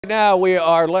Now we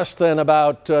are less than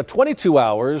about 22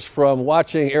 hours from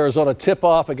watching Arizona tip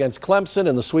off against Clemson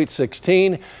in the Sweet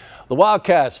 16. The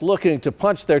Wildcats looking to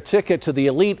punch their ticket to the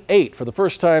Elite Eight for the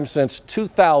first time since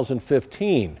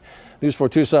 2015. News 4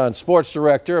 Tucson Sports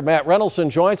Director Matt Reynolds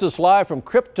joins us live from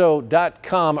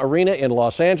Crypto.com Arena in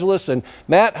Los Angeles. And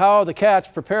Matt, how are the Cats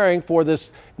preparing for this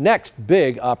next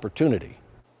big opportunity?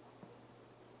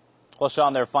 Well,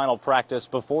 Sean, their final practice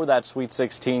before that Sweet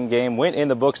 16 game went in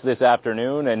the books this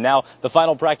afternoon, and now the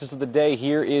final practice of the day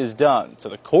here is done. So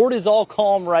the court is all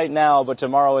calm right now, but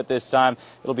tomorrow at this time,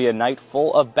 it'll be a night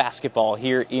full of basketball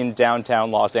here in downtown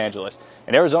Los Angeles.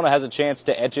 And Arizona has a chance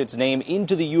to etch its name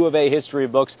into the U of A history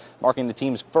books, marking the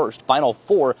team's first Final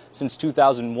Four since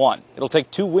 2001. It'll take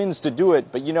 2 wins to do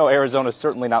it, but you know Arizona's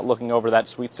certainly not looking over that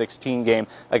Sweet 16 game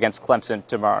against Clemson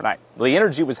tomorrow night. The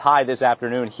energy was high this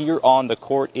afternoon here on the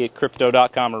court at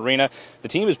Crypto.com Arena. The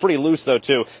team is pretty loose, though,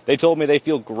 too. They told me they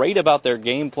feel great about their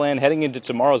game plan heading into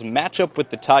tomorrow's matchup with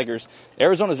the Tigers.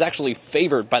 Arizona is actually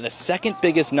favored by the second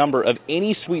biggest number of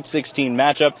any Sweet 16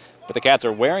 matchup, but the Cats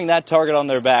are wearing that target on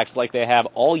their backs like they have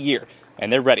all year,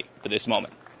 and they're ready for this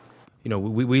moment. You know,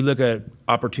 we look at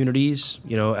opportunities,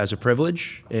 you know, as a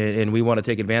privilege, and we want to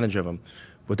take advantage of them.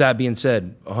 With that being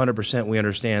said, 100% we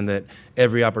understand that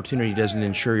every opportunity doesn't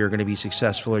ensure you're going to be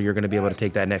successful or you're going to be able to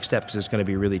take that next step, because it's going to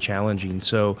be really challenging.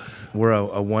 So we're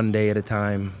a one day at a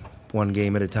time, one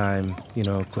game at a time, you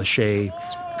know, cliche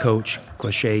coach,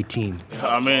 cliche team.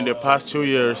 I mean, the past 2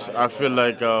 years, I feel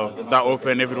like that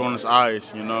opened everyone's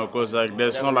eyes, you know, because like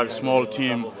there's not like small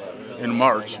team in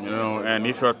March, you know, and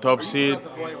if you're a top seed,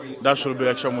 that should be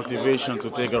extra motivation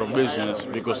to take care of business,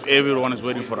 because everyone is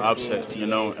waiting for upset, you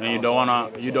know, and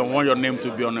you don't want your name to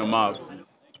be on the map.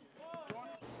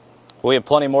 We have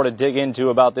plenty more to dig into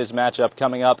about this matchup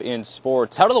coming up in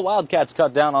sports. How do the Wildcats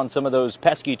cut down on some of those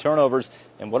pesky turnovers,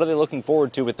 and what are they looking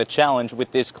forward to with the challenge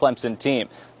with this Clemson team?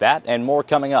 That and more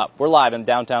coming up. We're live in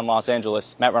downtown Los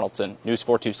Angeles. Matt Reynolds, News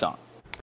 4 Tucson.